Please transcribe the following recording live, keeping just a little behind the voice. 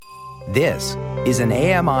This is an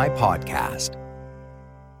AMI podcast.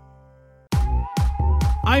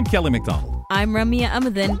 I'm Kelly McDonald. I'm Ramya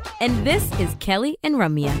Amadin, and this is Kelly and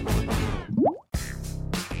Ramya.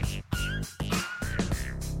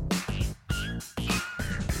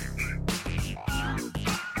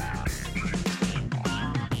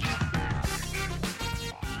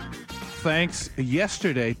 Thanks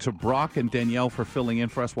yesterday to Brock and Danielle for filling in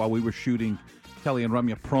for us while we were shooting Kelly and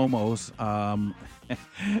Ramya promos.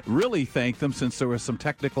 Really thank them since there was some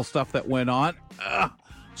technical stuff that went on.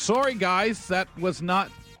 Sorry, guys, that was not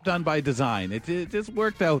done by design. It just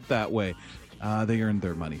worked out that way. They earned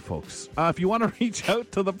their money, folks. If you want to reach out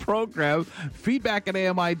to the program, feedback at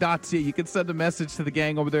AMI.ca. You can send a message to the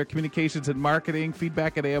gang over there, communications and marketing,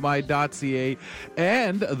 feedback at AMI.ca,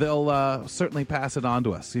 and they'll certainly pass it on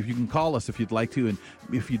to us. If you can call us if you'd like to, and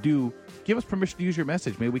if you do, give us permission to use your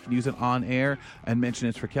message. Maybe we can use it on air and mention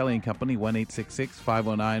it's for Kelly and Company.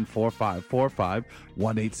 1-866-509-4545.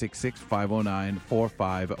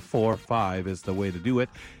 1-866-509-4545 is the way to do it.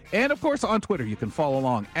 And, of course, on Twitter, you can follow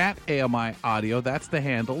along at AMI Audio. That's the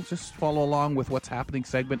handle. Just follow along with what's happening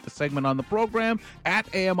segment to segment on the program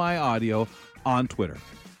at AMI Audio on Twitter.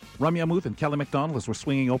 Ramya Amuth and Kelly McDonald, as we're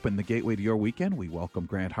swinging open the gateway to your weekend, we welcome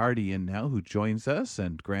Grant Hardy in now, who joins us.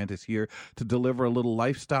 And Grant is here to deliver a little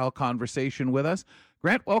lifestyle conversation with us.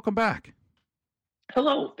 Grant, welcome back.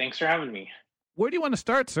 Hello. Thanks for having me. Where do you want to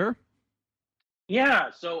start, sir?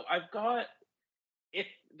 Yeah, so I've got, if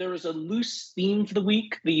there was a loose theme for the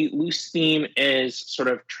week, the loose theme is sort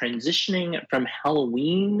of transitioning from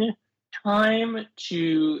Halloween time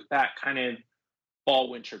to that kind of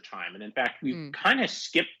fall, winter time. And in fact, we kind of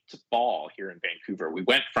skipped fall here in Vancouver. We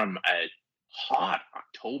went from a hot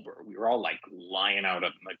October, we were all like lying out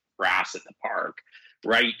on the grass at the park,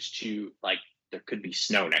 right to like, there could be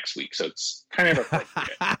snow next week, so it's kind of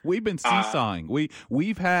appropriate. We've been seesawing.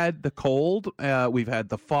 We've had the cold, we've had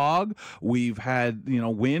the fog, we've had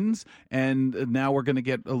winds, and now we're going to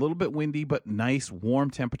get a little bit windy, but nice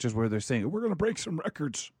warm temperatures where they're saying we're going to break some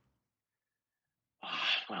records.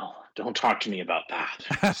 Well, don't talk to me about that.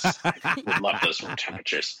 I would love those warm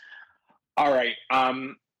temperatures. All right, I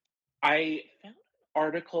found an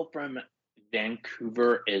article from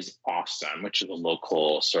Vancouver is Awesome, which is a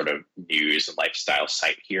local sort of news and lifestyle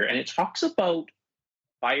site here. And it talks about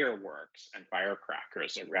fireworks and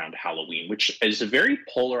firecrackers around Halloween, which is a very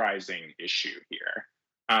polarizing issue here.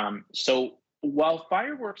 So while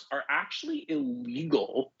fireworks are actually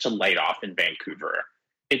illegal to light off in Vancouver,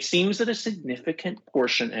 it seems that a significant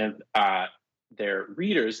portion of their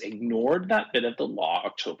readers ignored that bit of the law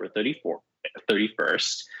October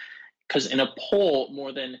 31st, because in a poll,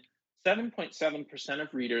 more than 7.7%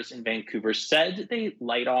 of readers in Vancouver said they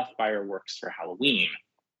light off fireworks for Halloween.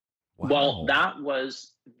 Wow. Well, that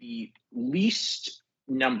was the least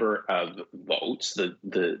number of votes,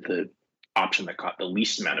 the option that got the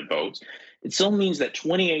least amount of votes. It still means that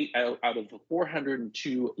 28 out of the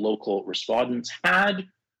 402 local respondents had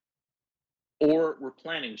or were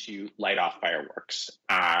planning to light off fireworks.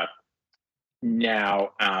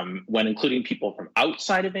 Now, when including people from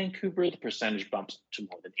outside of Vancouver, the percentage bumps to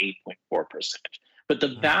more than 8.4%. But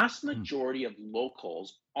the vast majority of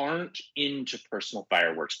locals aren't into personal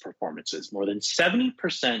fireworks performances. More than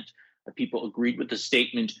 70% of people agreed with the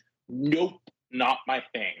statement, "Nope, not my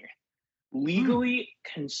thing." Legally,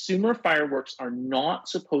 consumer fireworks are not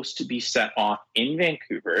supposed to be set off in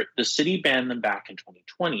Vancouver. The city banned them back in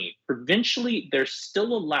 2020. Provincially, they're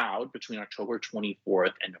still allowed between October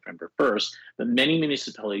 24th and November 1st, but many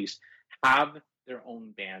municipalities have their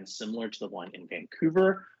own bans similar to the one in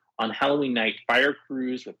Vancouver. On Halloween night, fire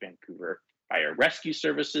crews with Vancouver Fire Rescue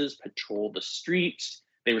Services patrolled the streets.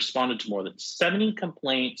 They responded to more than 70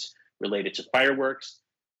 complaints related to fireworks.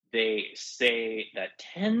 They say that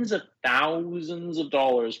tens of thousands of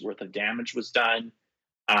dollars worth of damage was done.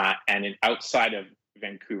 And outside of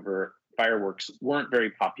Vancouver, fireworks weren't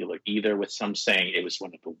very popular either, with some saying it was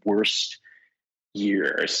one of the worst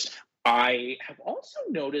years. I have also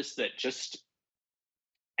noticed that just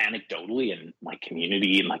anecdotally in my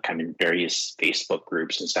community, and like I'm in various Facebook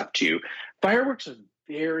groups and stuff too, fireworks are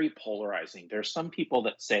very polarizing. There are some people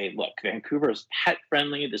that say, look, Vancouver is pet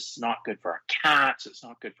friendly. This is not good for our cats. It's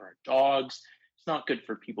not good for our dogs. It's not good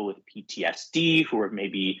for people with PTSD who are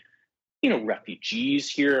maybe, refugees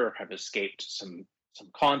here or have escaped some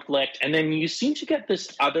conflict. And then you seem to get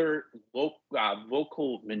this other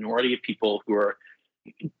vocal minority of people who are,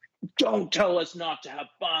 don't tell us not to have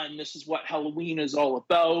fun. This is what Halloween is all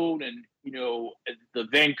about. And, the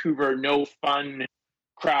Vancouver no fun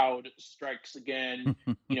crowd strikes again,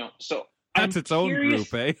 so that's its own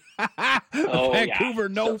group, eh? Vancouver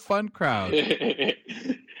no fun crowd.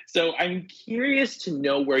 So I'm curious to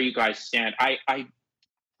know where you guys stand. I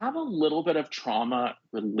have a little bit of trauma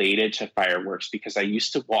related to fireworks because I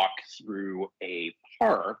used to walk through a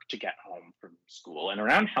park to get home from school. And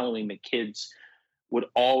around Halloween, the kids would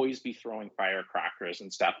always be throwing firecrackers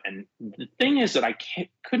and stuff. And the thing is that I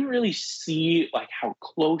couldn't really see like how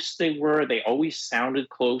close they were. They always sounded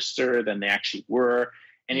closer than they actually were.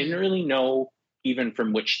 And I didn't really know even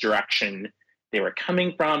from which direction they were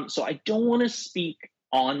coming from. So I don't want to speak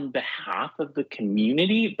on behalf of the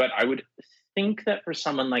community, but I would think that for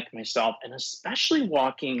someone like myself, and especially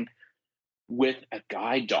walking with a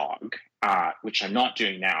guide dog, which I'm not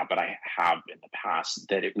doing now, but I have in the past,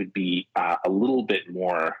 that it would be a little bit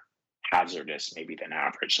more hazardous maybe than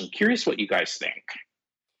average. So I'm curious what you guys think.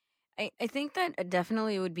 I think that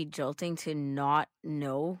definitely it would be jolting to not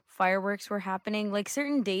know fireworks were happening. Like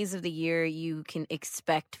certain days of the year, you can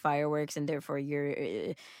expect fireworks, and therefore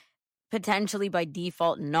you're potentially by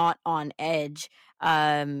default not on edge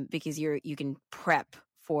because you can prep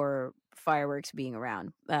for fireworks being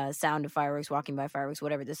around, sound of fireworks, walking by fireworks,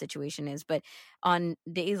 whatever the situation is. But on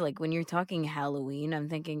days like when you're talking Halloween, I'm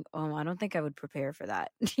thinking, oh, I don't think I would prepare for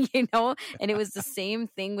that, you know? And it was the same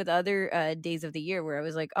thing with other days of the year where I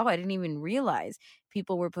was like, oh, I didn't even realize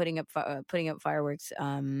people were putting up fireworks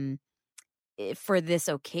for this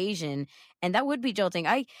occasion. And that would be jolting.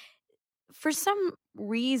 For some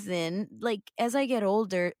reason, like as I get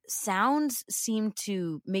older, sounds seem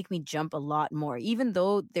to make me jump a lot more, even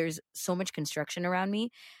though there's so much construction around me.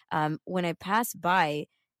 When I pass by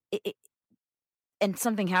and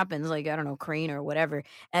something happens, like, I don't know, crane or whatever,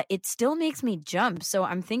 it still makes me jump. So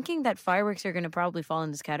I'm thinking that fireworks are going to probably fall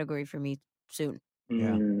in this category for me soon.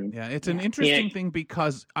 Yeah. It's an interesting thing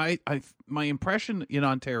because my impression in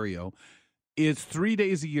Ontario is 3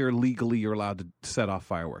 days a year legally you're allowed to set off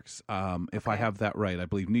fireworks. If I have that right, I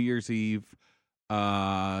believe New Year's Eve,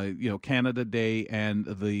 Canada Day, and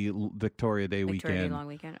the Victoria Day weekend. Long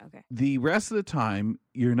weekend. Okay. The rest of the time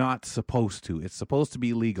you're not supposed to. It's supposed to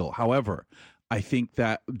be legal. However, I think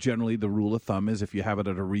that generally the rule of thumb is if you have it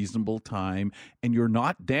at a reasonable time and you're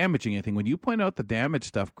not damaging anything. When you point out the damage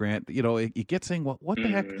stuff, Grant, it gets saying, well, what the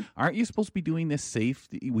heck? Aren't you supposed to be doing this safe?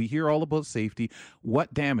 We hear all about safety.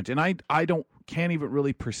 What damage? And I can't even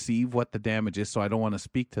really perceive what the damage is, so I don't want to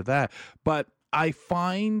speak to that. But I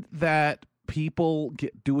find that people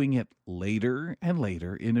get doing it later and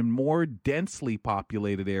later in more densely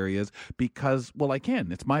populated areas because, well, I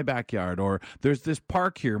can. It's my backyard, or there's this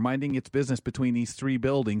park here minding its business between these three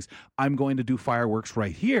buildings. I'm going to do fireworks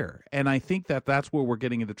right here. And I think that that's where we're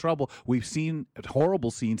getting into trouble. We've seen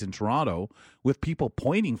horrible scenes in Toronto with people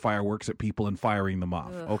pointing fireworks at people and firing them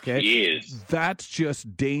off. Okay. Yes. That's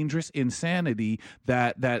just dangerous insanity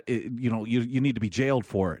that you need to be jailed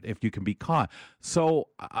for it if you can be caught. So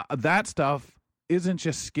that stuff isn't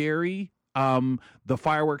just scary. The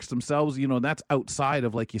fireworks themselves, that's outside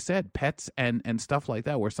of, like you said, pets and stuff like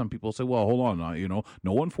that, where some people say, well, hold on,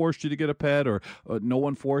 no one forced you to get a pet, or no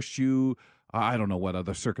one forced you. I don't know what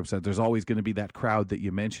other circumstance. There's always going to be that crowd that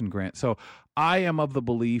you mentioned, Grant. So I am of the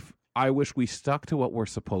belief, I wish we stuck to what we're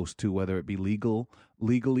supposed to, whether it be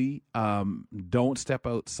legally. Don't step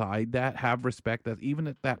outside that. Have respect that even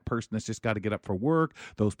if that person has just got to get up for work,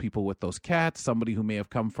 those people with those cats, somebody who may have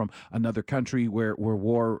come from another country where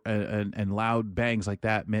war and loud bangs like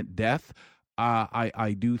that meant death.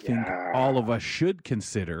 I do think all of us should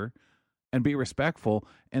consider and be respectful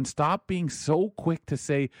and stop being so quick to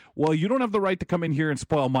say, well, you don't have the right to come in here and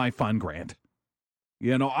spoil my fun, Grant.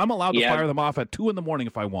 I'm allowed to fire them off at 2 a.m.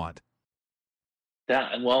 if I want.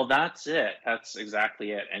 That's it. That's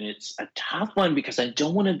exactly it. And it's a tough one because I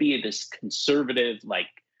don't want to be this conservative,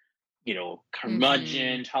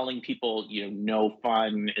 curmudgeon telling people, no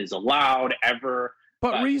fun is allowed ever.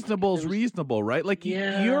 But reasonable is reasonable, right? Like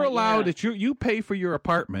you're allowed, you pay for your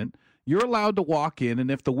apartment. You're allowed to walk in, and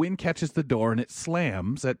if the wind catches the door and it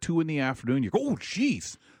slams at 2 p.m, you go, oh,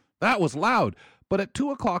 jeez, that was loud. But at 2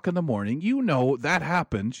 o'clock in the morning, that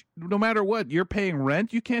happens. No matter what, you're paying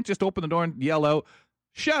rent. You can't just open the door and yell out,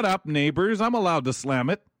 "Shut up, neighbors! I'm allowed to slam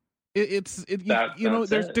it."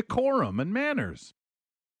 There's decorum and manners.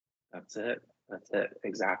 That's it.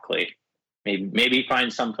 Exactly. Maybe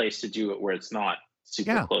find some place to do it where it's not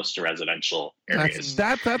super close to residential areas.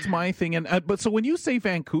 That's my thing. And but so when you say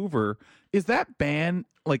Vancouver, is that banned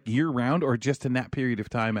like year round or just in that period of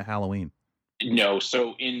time at Halloween? No.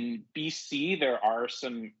 So in BC, there are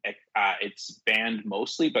some, it's banned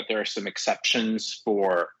mostly, but there are some exceptions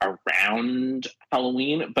for around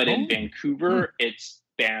Halloween. But in Vancouver, it's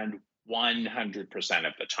banned 100%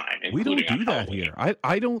 of the time. We don't do that here.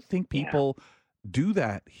 I don't think people do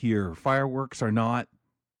that here. Fireworks are not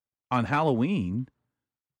on Halloween.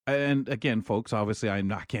 And again, folks, obviously I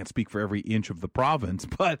can't speak for every inch of the province,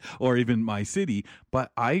 or even my city,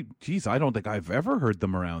 but I don't think I've ever heard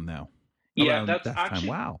them around now. Yeah, Around that time.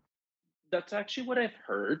 Wow. That's actually what I've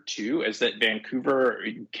heard too, is that Vancouver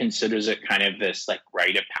considers it kind of this like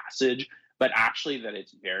rite of passage, but actually that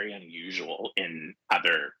it's very unusual in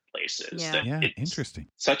other places. Yeah. That Yeah, it's interesting.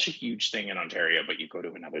 such a huge thing in Ontario, but you go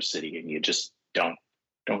to another city and you just don't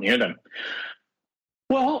hear them.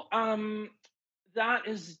 Well, that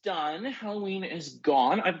is done. Halloween is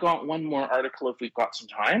gone. I've got one more article if we've got some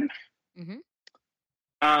time. Mm-hmm.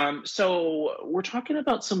 So we're talking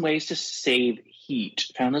about some ways to save heat.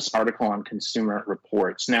 Found this article on Consumer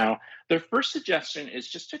Reports. Now, their first suggestion is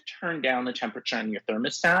just to turn down the temperature on your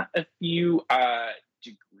thermostat a few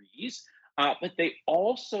degrees. But they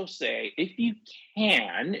also say if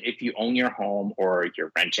you own your home or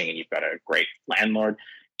you're renting and you've got a great landlord,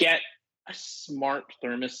 get a smart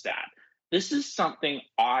thermostat. This is something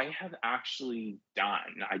I have actually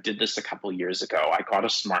done. I did this a couple years ago. I got a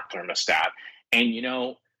smart thermostat. And,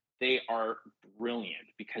 they are brilliant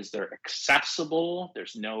because they're accessible.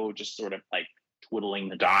 There's no just sort of like twiddling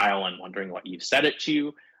the dial and wondering what you've set it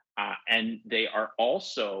to. And they are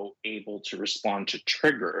also able to respond to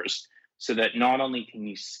triggers so that not only can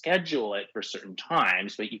you schedule it for certain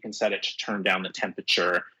times, but you can set it to turn down the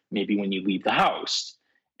temperature maybe when you leave the house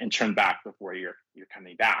and turn back before you're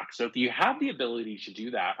coming back. So if you have the ability to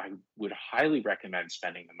do that, I would highly recommend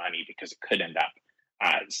spending the money because it could end up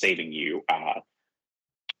saving you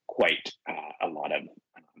quite a lot of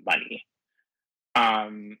money.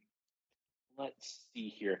 Let's see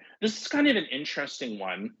here. This is kind of an interesting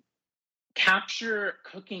one. Capture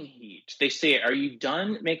cooking heat. They say, are you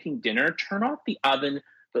done making dinner? Turn off the oven,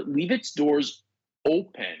 but leave its doors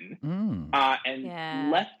open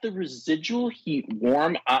and let the residual heat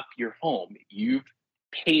warm up your home. You've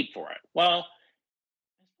paid for it. Well,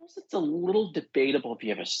 it's a little debatable if you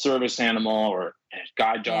have a service animal or a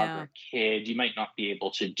guide dog or a kid. You might not be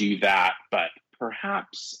able to do that, but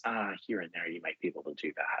perhaps here and there you might be able to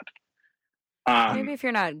do that. Maybe if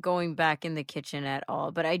you're not going back in the kitchen at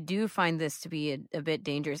all, but I do find this to be a bit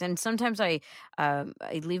dangerous. And sometimes I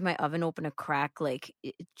leave my oven open a crack, like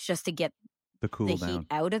just to get the heat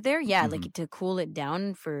out of there. Yeah, like to cool it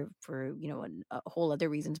down for a whole other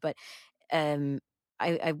reasons. But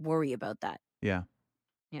I worry about that. Yeah.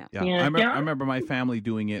 I remember my family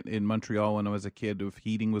doing it in Montreal when I was a kid. If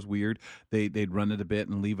heating was weird, they'd run it a bit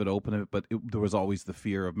and leave it open. But there was always the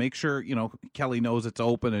fear of make sure, Kelly knows it's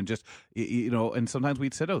open and just, and sometimes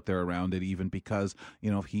we'd sit out there around it even because,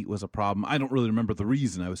 if heat was a problem. I don't really remember the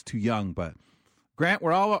reason. I was too young. But Grant,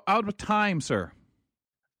 we're all out of time, sir.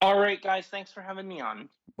 All right, guys. Thanks for having me on.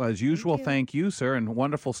 Well, as usual, thank you, sir, and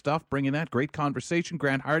wonderful stuff, bringing that great conversation.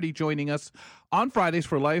 Grant Hardy joining us on Fridays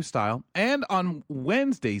for Lifestyle, and on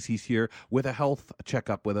Wednesdays he's here with a health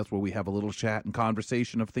checkup with us where we have a little chat and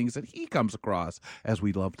conversation of things that he comes across, as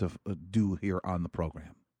we love to do here on the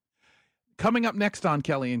program. Coming up next on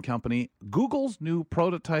Kelly and Company, Google's new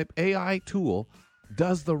prototype AI tool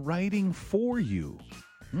does the writing for you.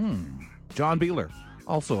 John Beeler,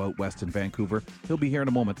 also out west in Vancouver. He'll be here in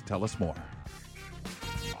a moment to tell us more.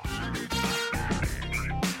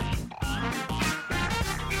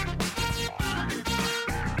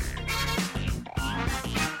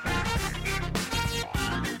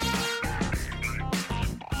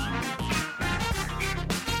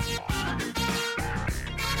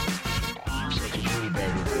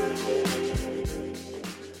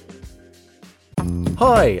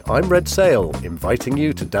 Hi, I'm Red Sail, inviting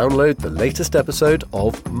you to download the latest episode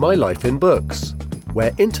of My Life in Books,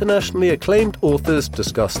 where internationally acclaimed authors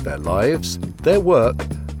discuss their lives, their work,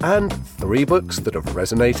 and 3 books that have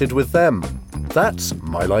resonated with them. That's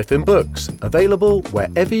My Life in Books, available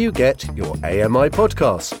wherever you get your AMI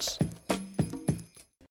podcasts.